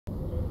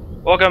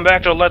Welcome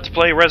back to Let's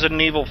Play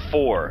Resident Evil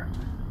 4.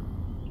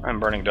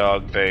 I'm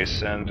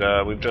BurningDogFace,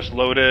 and we've just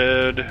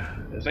loaded...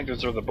 I think this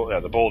is where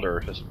the boulder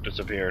just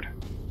disappeared.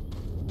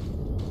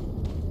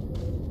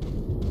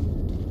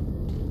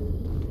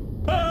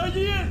 What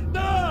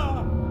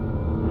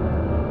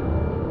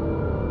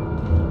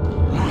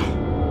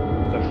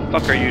the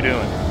fuck are you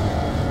doing?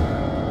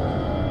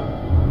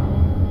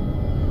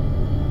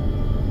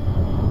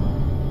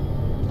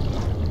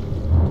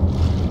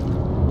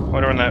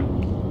 Wonder when that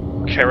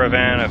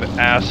caravan of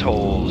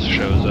assholes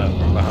shows up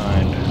from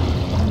behind.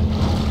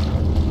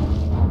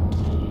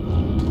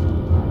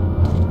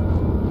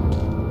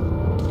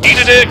 Eat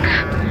a dick!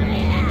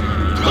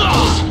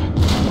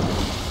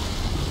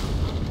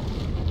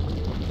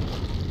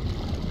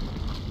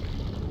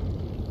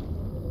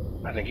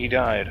 I think he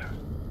died.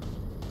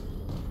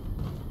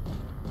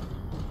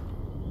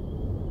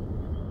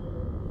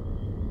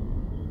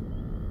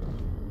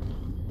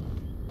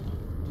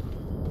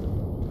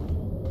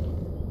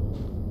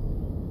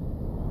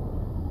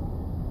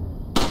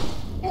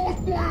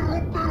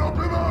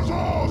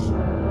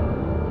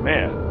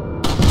 Man.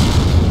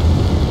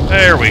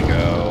 There we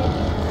go.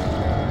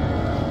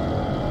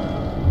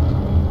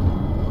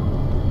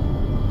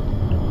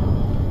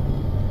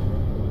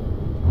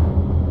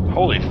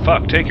 Holy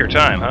fuck, take your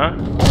time, huh?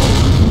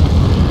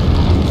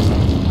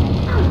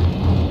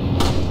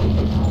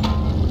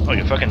 Oh,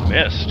 you fucking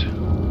missed.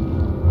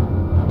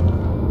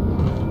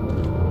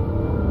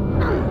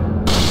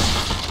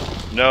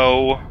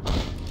 No.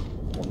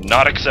 Will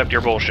not accept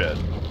your bullshit.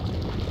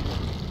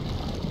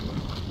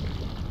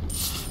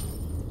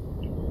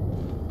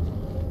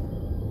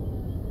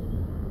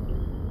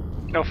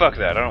 No, fuck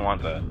that. I don't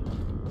want that.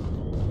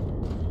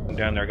 And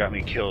down there got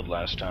me killed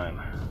last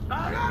time.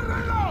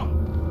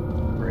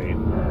 Great.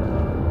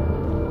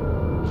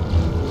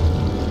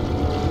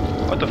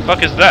 What the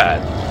fuck is that?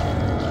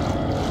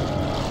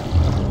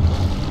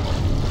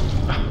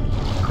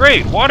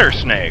 Great, water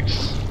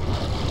snakes.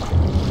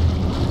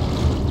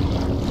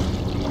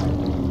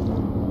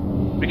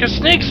 Because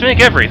snakes make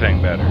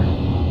everything better.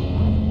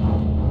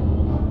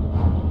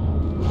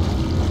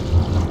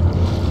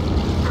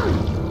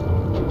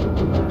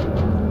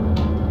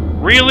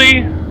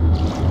 Really?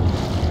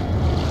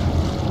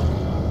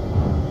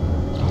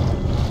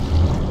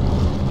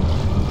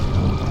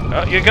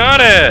 Oh, you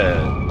got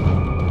it!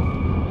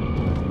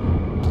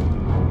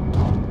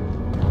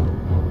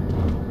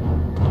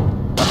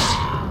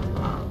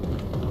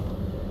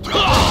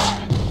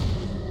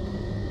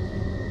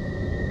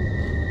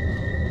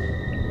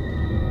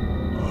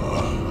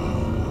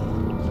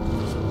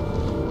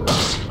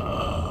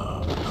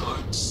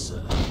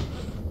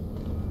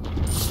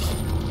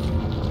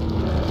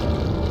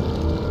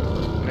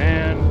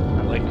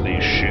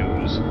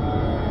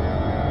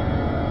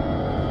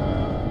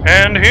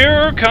 And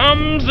here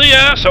comes the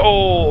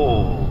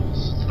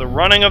assholes! It's the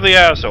running of the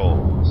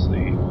assholes,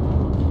 the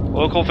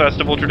local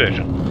festival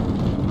tradition.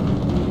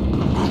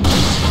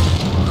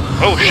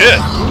 Oh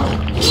shit!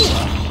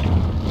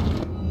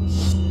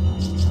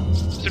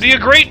 This would be a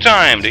great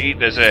time to eat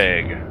this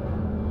egg.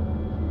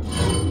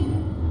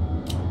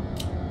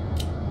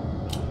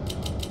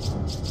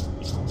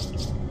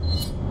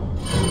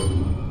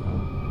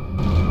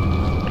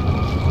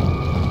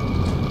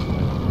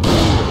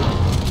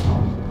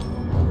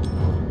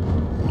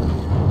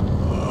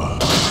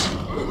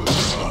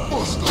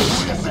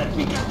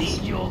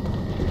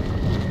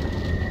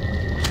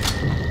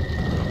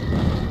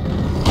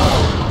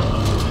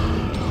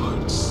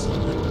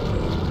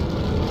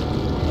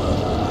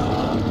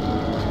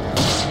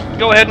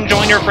 Go ahead and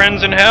join your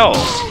friends in hell.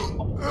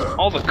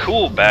 All the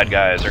cool bad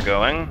guys are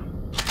going.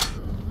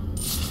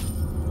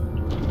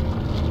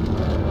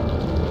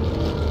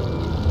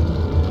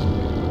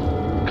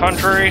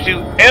 Contrary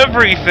to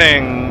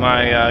everything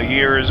my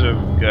years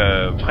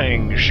of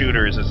playing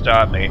shooters has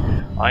taught me,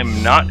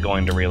 I'm not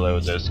going to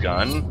reload this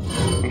gun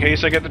in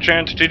case I get the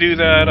chance to do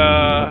that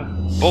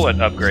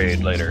bullet upgrade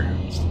later.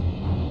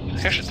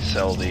 I should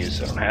sell these.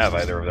 I don't have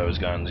either of those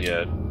guns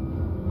yet.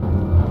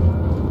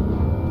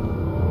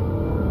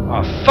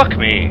 Oh, fuck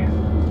me!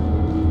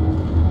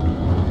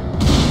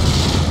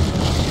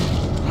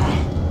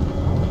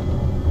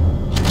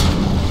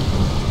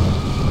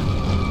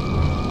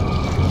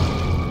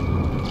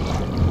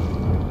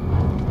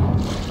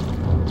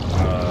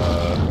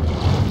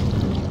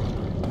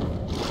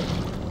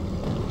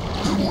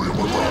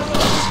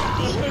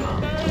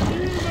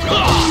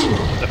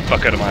 Get the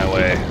fuck out of my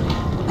way.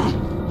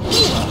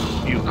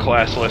 You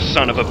classless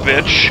son of a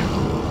bitch!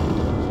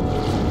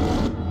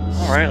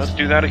 Alright, let's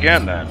do that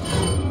again then.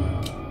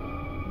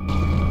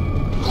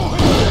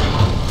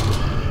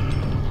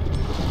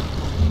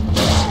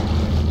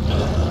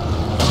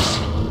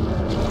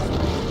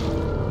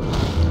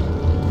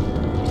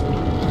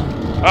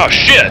 Oh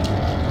shit!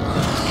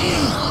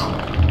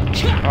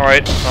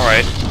 Alright,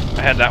 alright.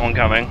 I had that one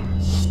coming.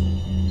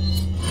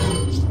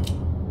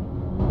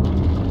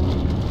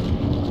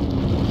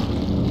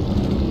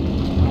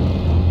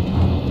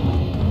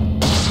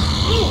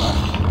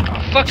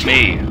 Oh, fuck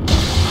me!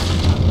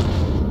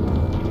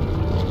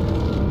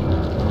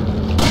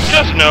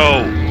 Just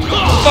no!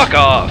 Fuck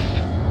off!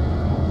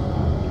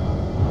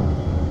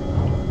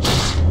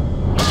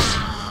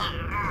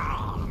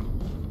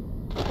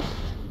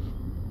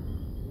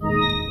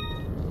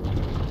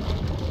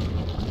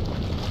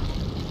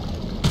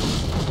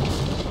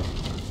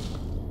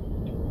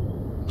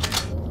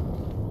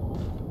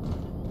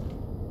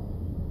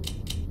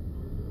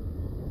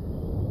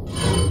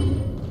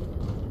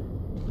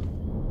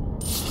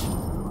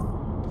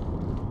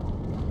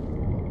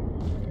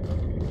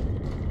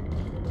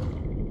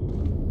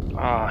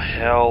 Ah,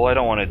 hell, I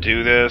don't want to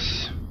do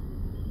this.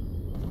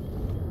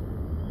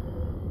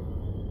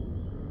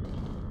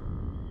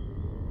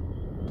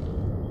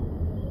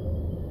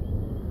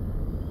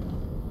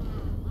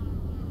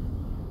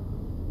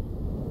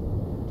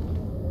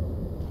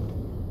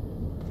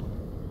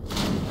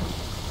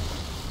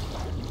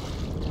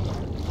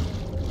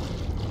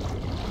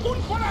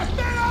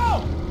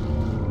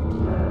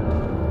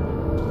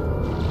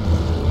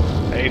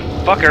 Hey,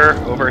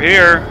 fucker, over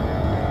here.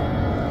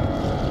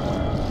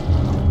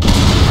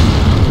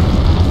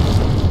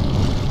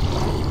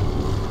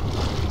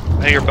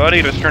 Hey, your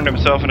buddy just turned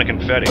himself into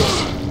confetti.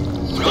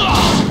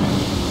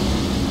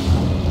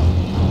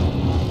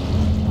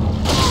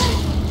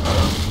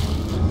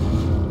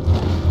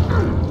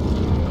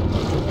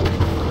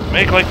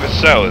 Make like the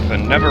South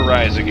and never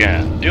rise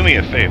again. Do me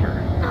a favor.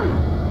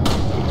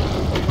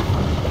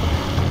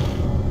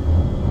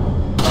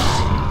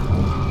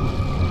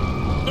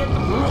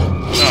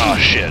 Oh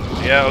shit.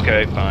 Yeah,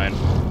 okay, fine.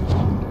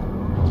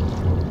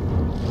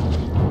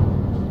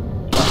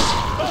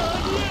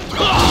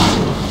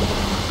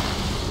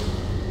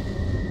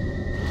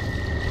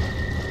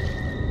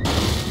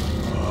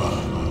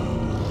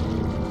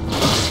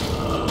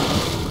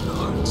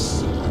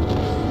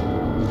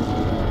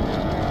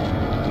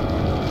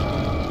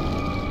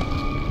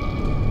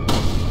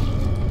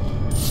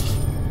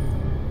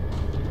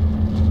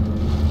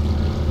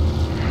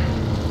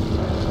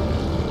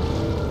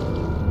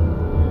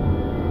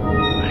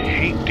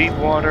 Deep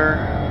water.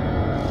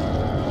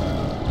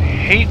 I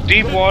hate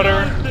deep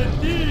water.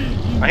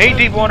 I hate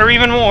deep water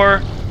even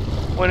more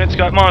when it's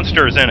got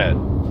monsters in it.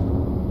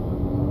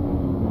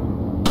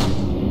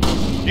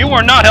 You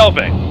are not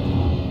helping.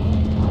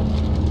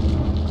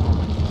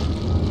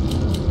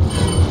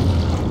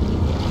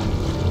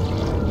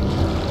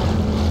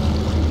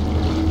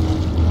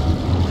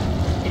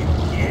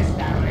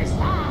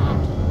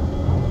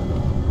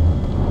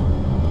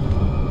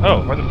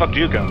 Oh, where the fuck do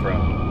you come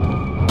from?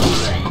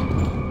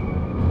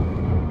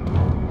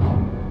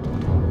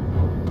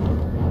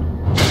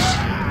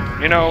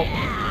 You know,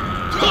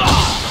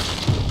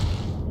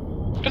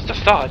 just a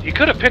thought, you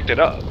could have picked it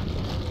up.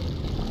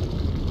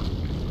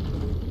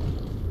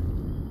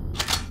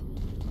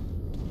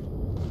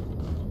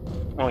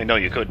 Well, I know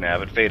you couldn't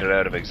have. It faded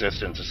out of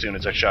existence as soon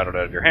as I shot it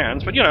out of your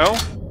hands, but you know.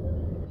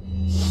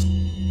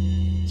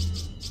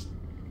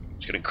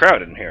 It's getting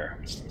crowded in here.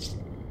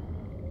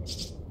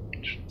 Just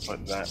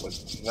put that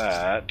with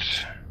that.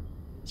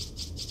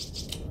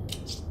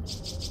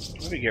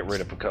 Let me get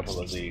rid of a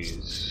couple of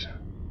these.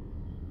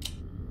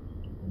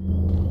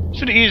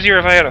 It'd be easier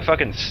if I had a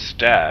fucking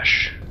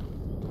stash.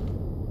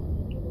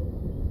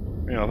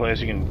 You know, a place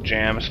you can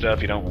jam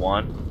stuff you don't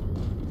want.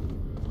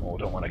 Or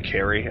don't want to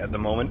carry at the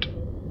moment.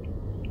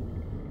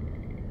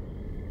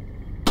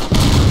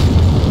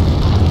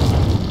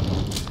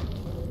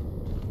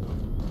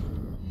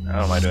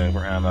 How am I doing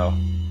for ammo?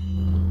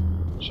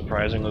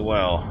 Surprisingly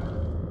well.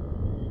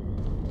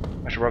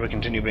 I should probably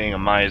continue being a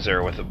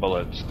miser with the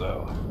bullets,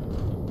 though.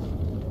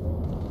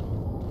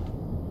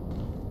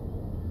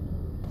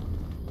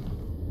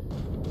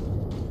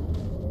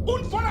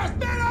 ¡Un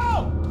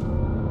forastero!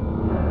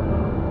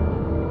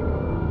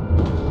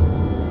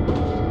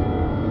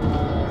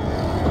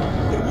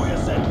 Te voy a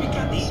hacer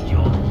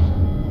picadillo.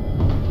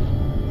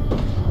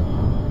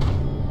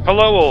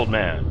 Hello, old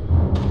man.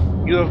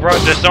 You have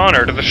brought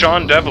dishonor to the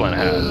Sean Devlin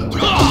hat.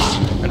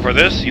 And for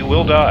this, you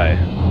will die.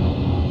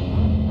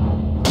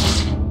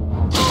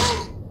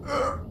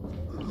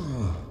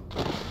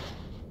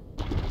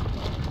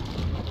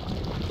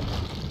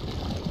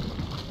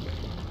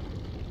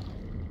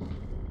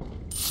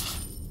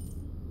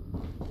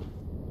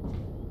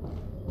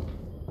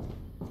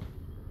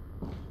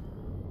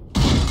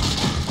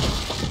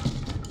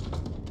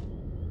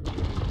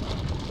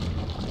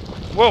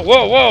 Whoa,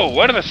 whoa, whoa!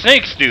 Why do the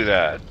snakes do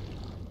that?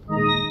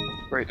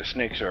 Great, the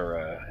snakes are,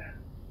 well,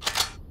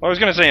 I was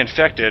gonna say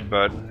infected,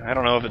 but I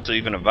don't know if it's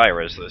even a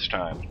virus this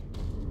time.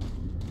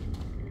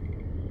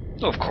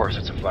 Oh, of course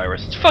it's a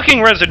virus. It's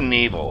fucking Resident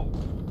Evil!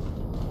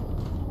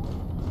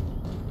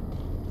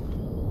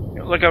 You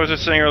know, like I was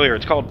just saying earlier,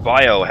 it's called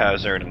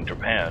Biohazard in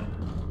Japan.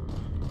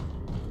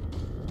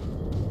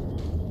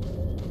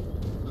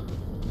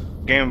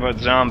 Game about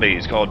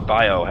zombies called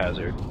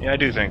Biohazard. Yeah, I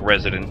do think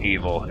Resident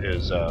Evil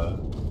is,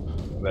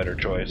 better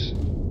choice.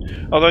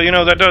 Although, you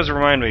know, that does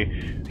remind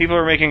me, people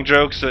are making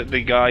jokes that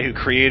the guy who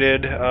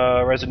created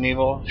Resident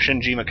Evil,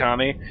 Shinji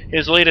Mikami,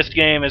 his latest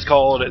game is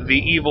called The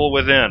Evil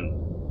Within.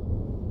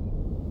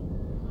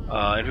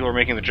 And people are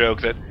making the joke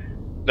that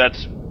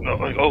that's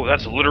Oh,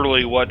 that's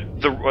literally what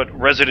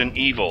Resident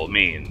Evil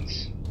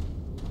means.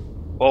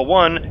 Well,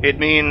 one, it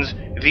means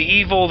the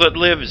evil that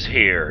lives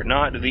here,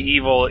 not the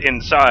evil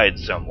inside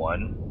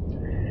someone.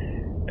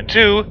 And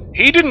two,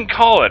 he didn't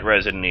call it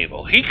Resident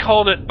Evil. He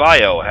called it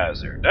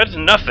Biohazard. That's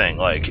nothing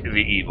like the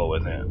evil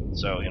within.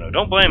 So,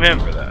 don't blame him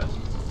for that.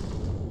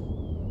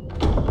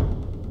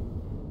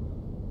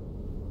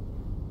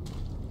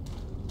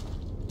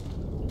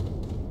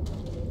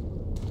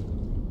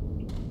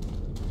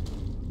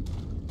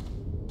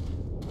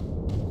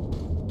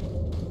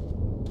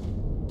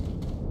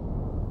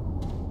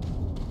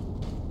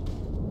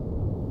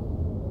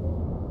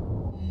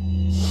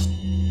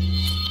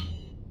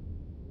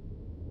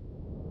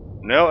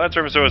 No, that's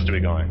where I'm supposed to be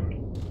going.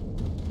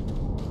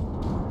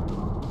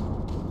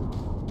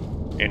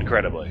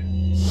 Incredibly.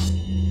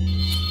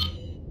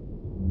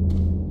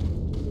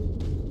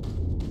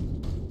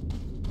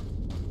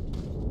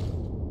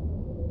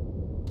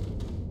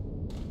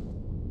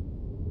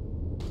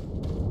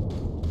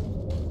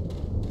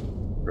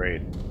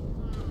 Great.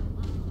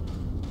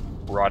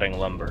 Rotting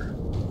lumber.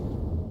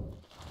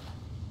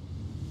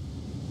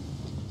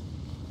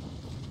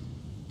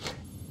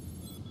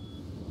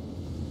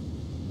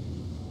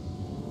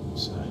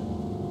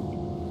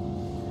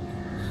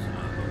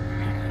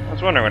 I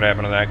was wondering what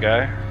happened to that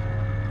guy.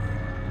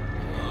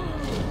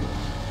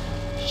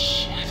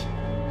 Shit.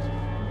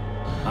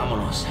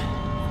 Vámonos.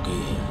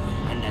 Okay,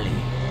 ándale.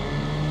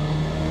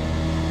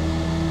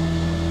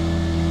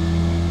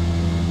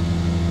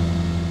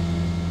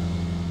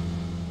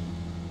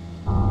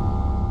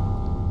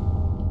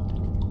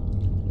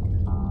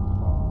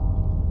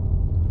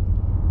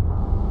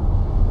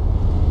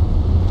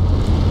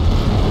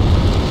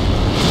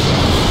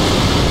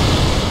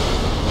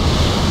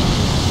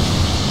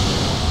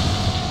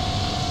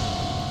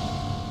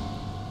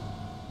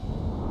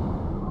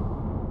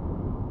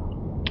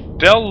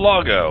 Del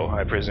Lago,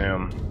 I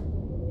presume.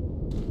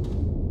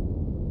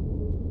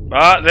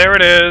 Ah, there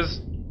it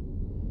is!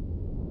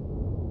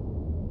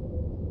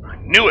 I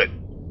knew it!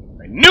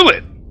 I knew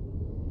it!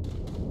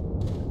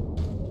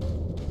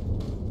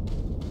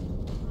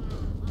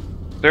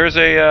 There's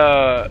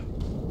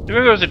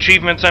remember those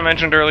achievements I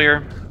mentioned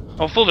earlier?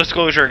 Well, full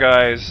disclosure,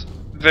 guys.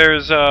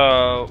 There's,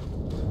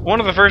 one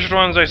of the first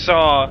ones I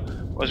saw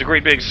was a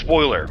great big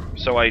spoiler,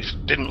 so I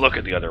didn't look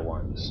at the other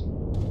ones.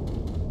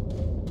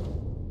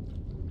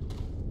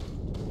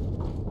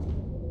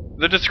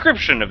 The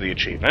description of the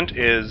achievement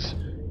is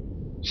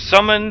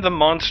Summon the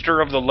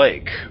Monster of the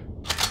Lake.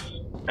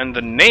 And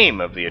the name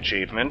of the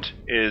achievement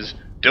is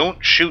Don't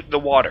Shoot the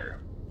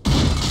Water.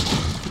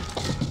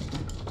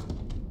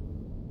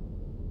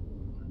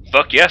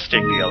 Fuck yes,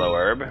 take the yellow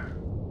herb.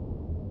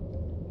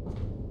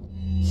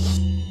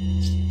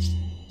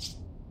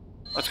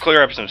 Let's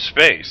clear up some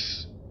space.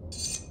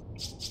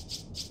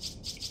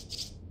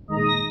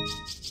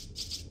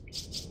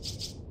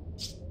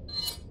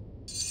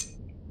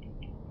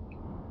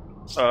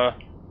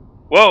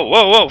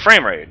 Whoa,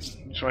 frame rate.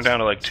 Just went down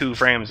to like 2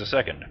 frames a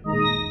second.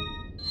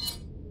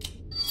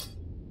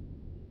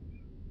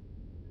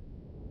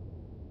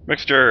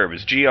 Mixed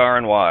herbs, G, R,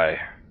 and Y.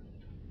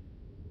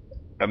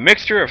 A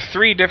mixture of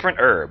 3 different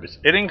herbs.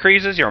 It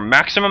increases your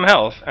maximum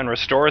health and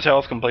restores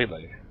health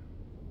completely.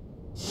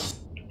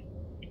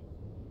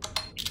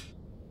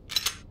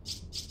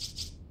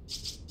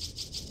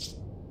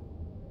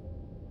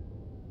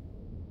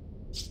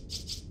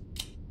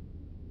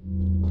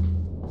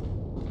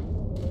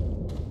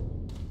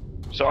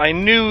 So I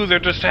knew there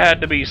just had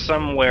to be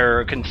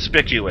somewhere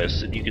conspicuous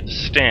that you could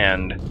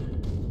stand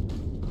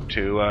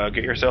to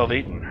get yourself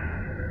eaten.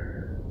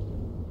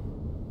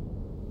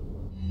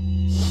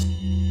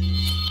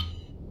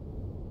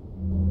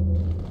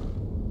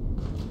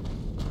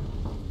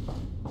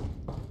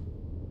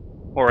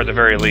 Or at the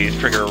very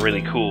least, trigger a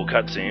really cool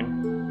cutscene.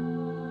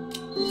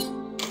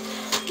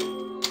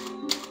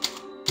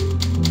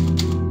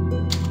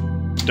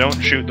 Don't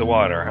shoot the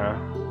water,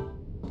 huh?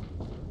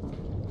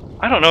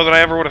 I don't know that I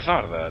ever would have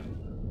thought of that.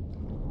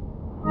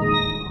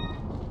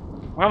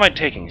 Why am I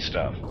taking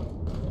stuff?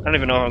 I don't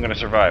even know if I'm going to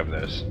survive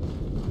this.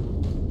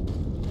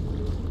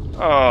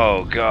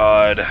 Oh,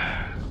 God.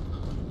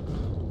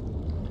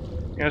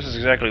 This is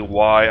exactly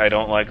why I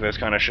don't like this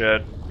kind of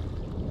shit.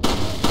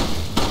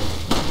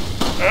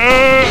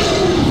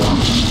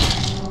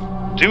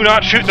 Do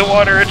not shoot the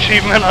water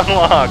achievement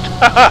unlocked.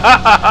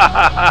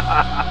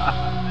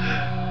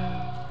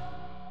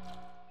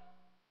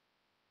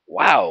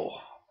 Wow.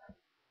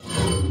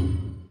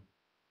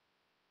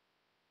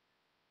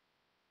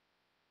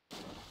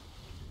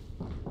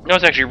 That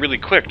was actually really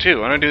quick,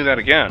 too. I'm gonna do that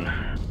again.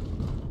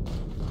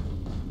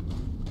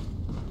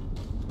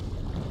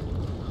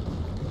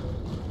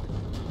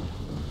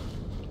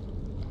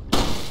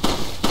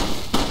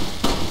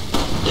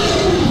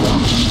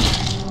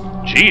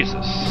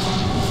 Jesus.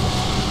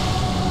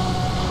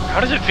 How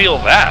does it feel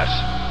that?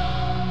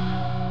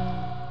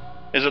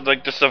 Is it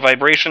like just the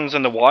vibrations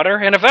in the water?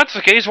 And if that's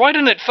the case, why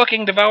didn't it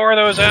fucking devour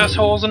those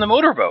assholes in the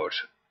motorboat?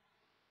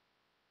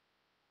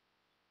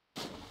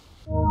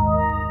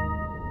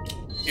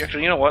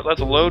 Actually, you know what?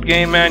 Let's load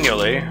game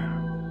manually,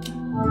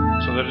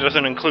 so that it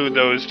doesn't include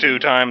those 2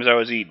 times I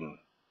was eaten.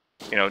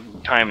 You know,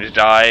 times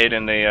died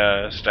in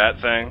the stat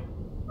thing.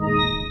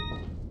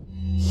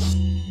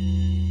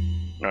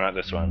 No, not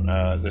this one.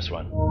 This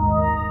one.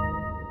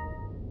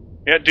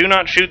 Yeah, do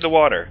not shoot the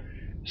water.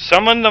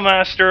 Summon the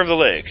master of the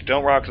lake.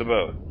 Don't rock the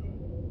boat.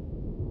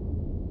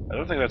 I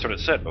don't think that's what it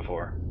said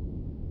before.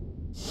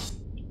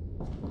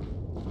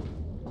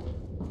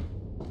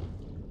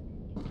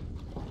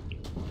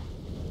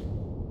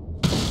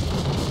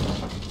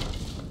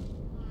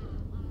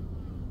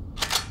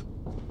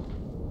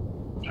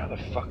 How the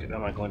fuck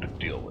am I going to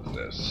deal with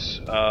this?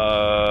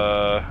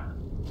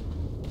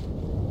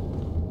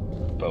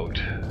 Boat.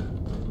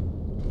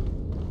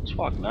 Let's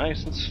walk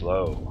nice and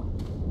slow.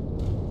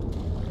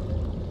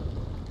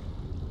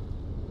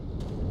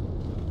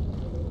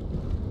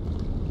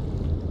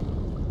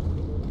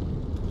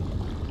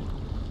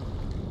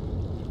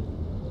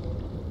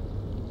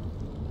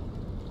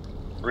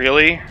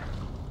 Really?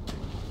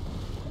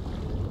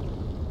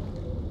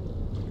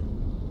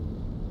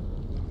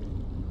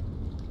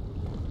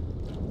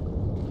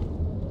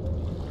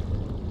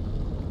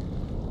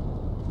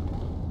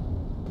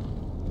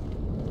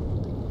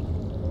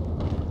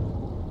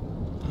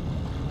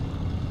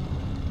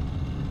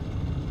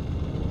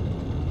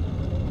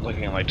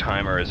 Looking at my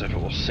timer as if it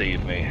will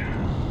save me.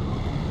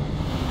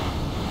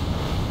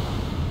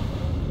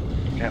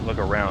 Can't look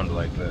around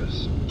like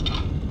this.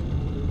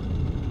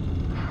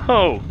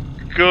 Oh,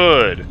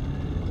 good.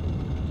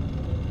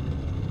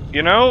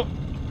 You know,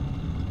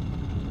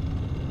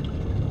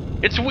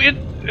 it's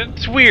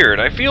weird.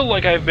 I feel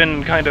like I've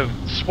been kind of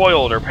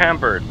spoiled or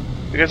pampered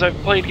because I've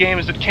played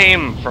games that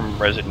came from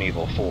Resident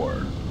Evil 4.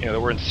 You know, that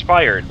were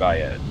inspired by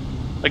it,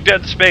 like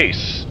Dead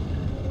Space.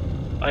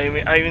 I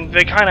mean,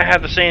 they kind of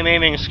had the same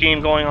aiming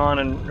scheme going on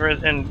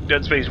in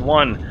Dead Space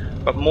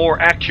 1, but more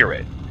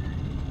accurate.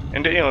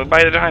 And you know,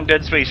 by the time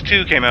Dead Space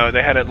 2 came out,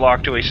 they had it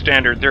locked to a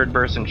standard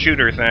third-person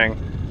shooter thing,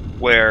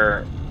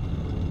 where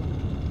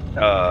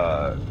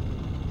the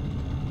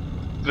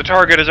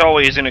target is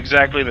always in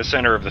exactly the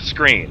center of the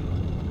screen.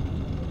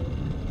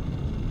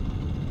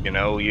 You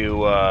know, you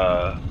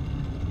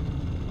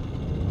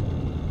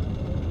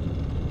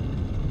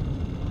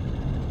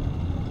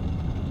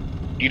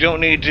don't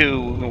need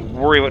to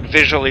worry about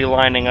visually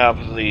lining up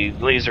the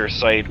laser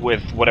sight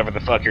with whatever the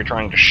fuck you're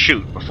trying to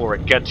shoot before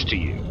it gets to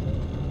you.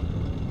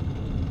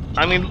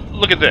 I mean,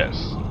 look at this.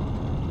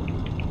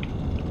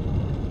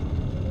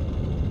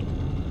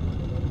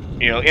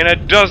 You know, in a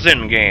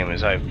dozen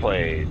games I've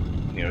played,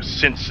 you know,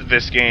 since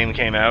this game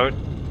came out,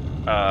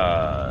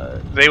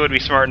 they would be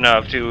smart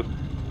enough to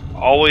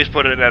always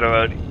put it at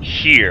about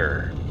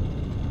here.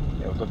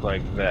 It would look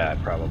like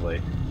that,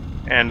 probably.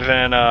 And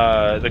then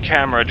the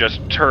camera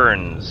just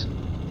turns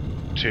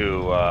to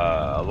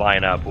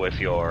line up with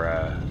your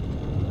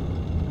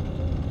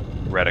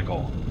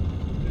reticle.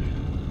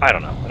 I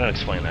don't know. I don't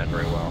explain that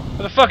very well.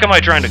 Where the fuck am I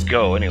trying to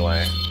go,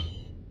 anyway?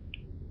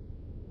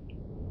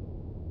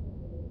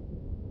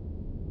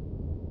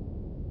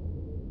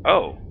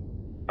 Oh.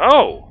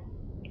 Oh!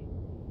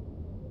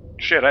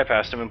 Shit, I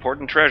passed some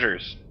important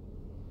treasures.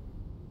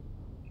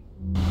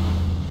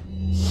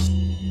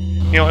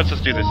 You know, let's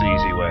just do this the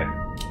easy way.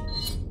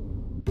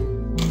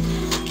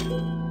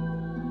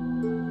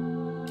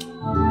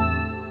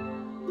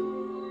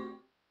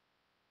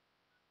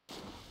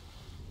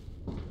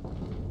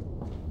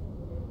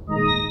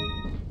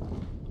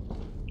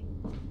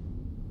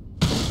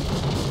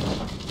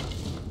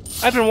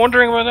 I've been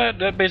wondering about that.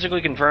 That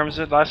basically confirms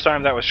it. Last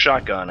time that was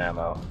shotgun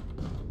ammo.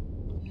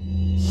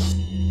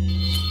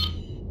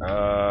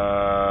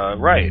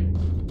 Right.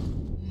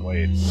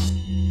 Wait.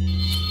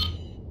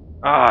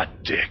 Ah,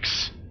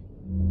 dicks.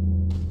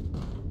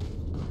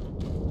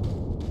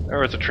 There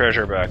was a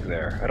treasure back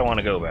there. I don't want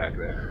to go back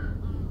there.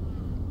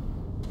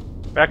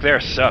 Back there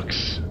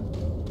sucks.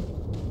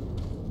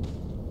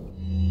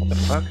 What the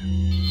fuck?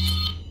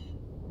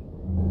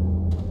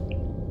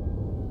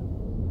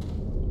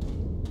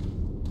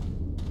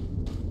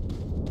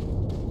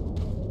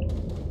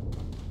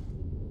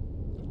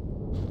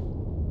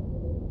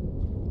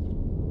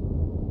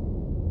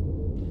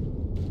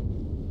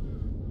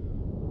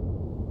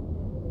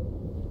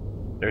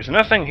 There's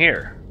nothing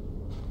here.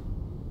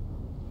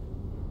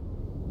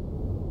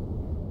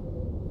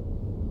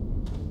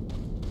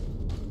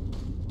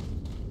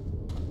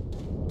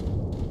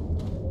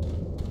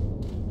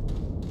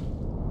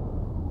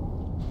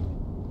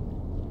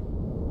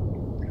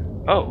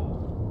 Oh.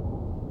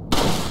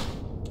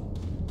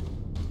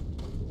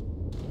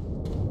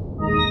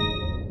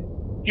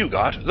 You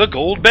got the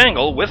gold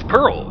bangle with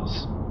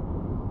pearls.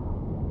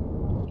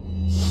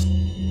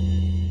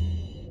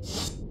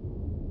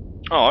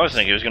 Oh, I was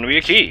thinking it was going to be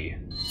a key.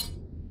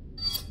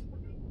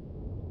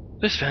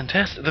 The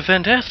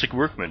fantastic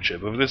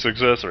workmanship of this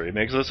accessory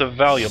makes this a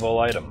valuable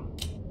item.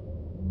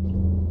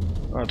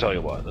 I'll tell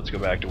you what, let's go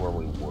back to where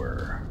we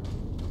were.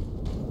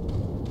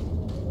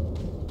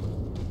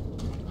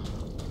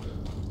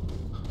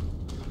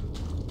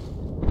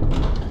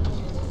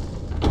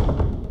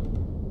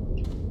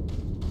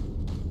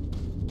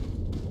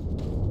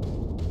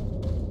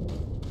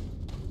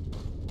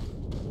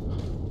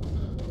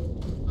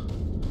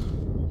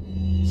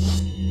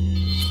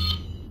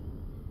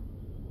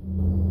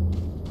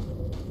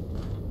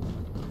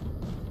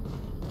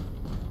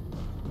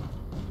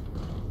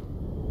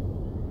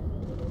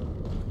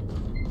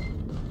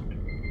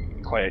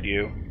 quiet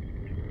you.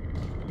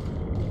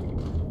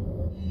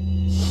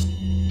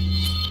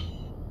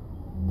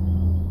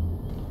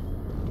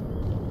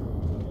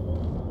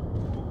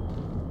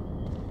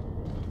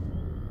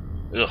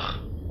 Ugh,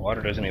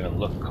 water doesn't even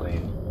look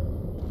clean.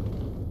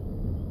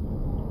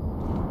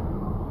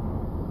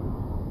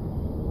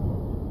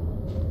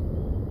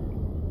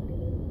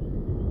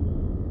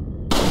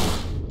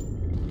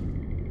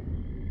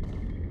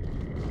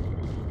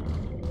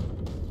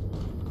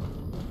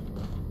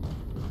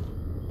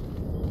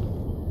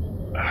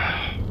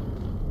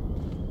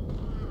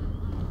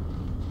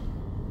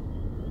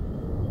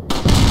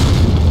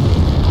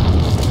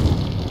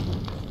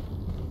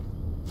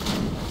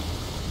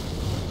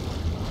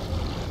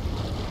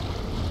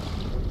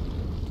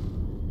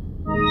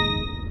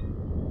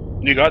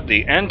 You got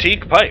the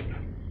antique pipe.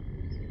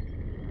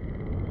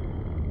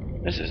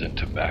 This isn't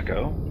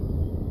tobacco.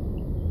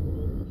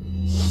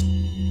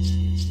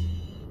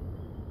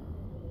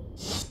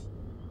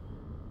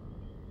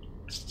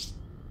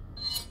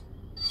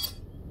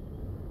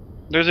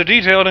 There's a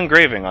detailed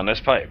engraving on this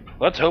pipe.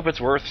 Let's hope it's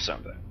worth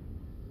something.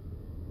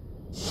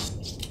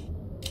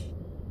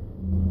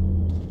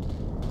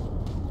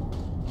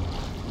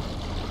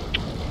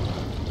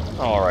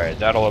 Alright,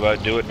 that'll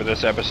about do it for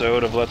this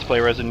episode of Let's Play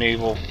Resident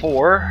Evil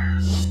 4.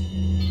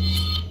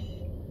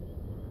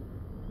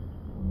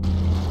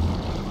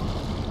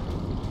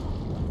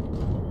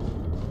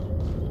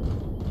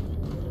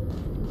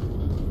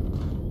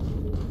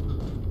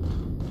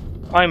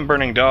 I'm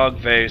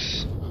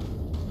BurningDogFace,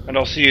 and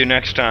I'll see you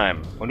next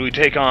time when we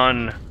take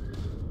on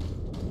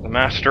the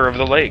Master of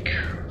the Lake.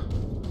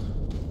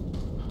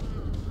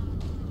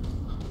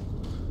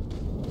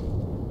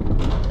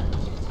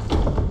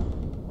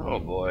 Oh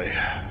boy.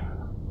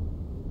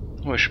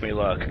 Wish me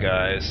luck,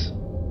 guys.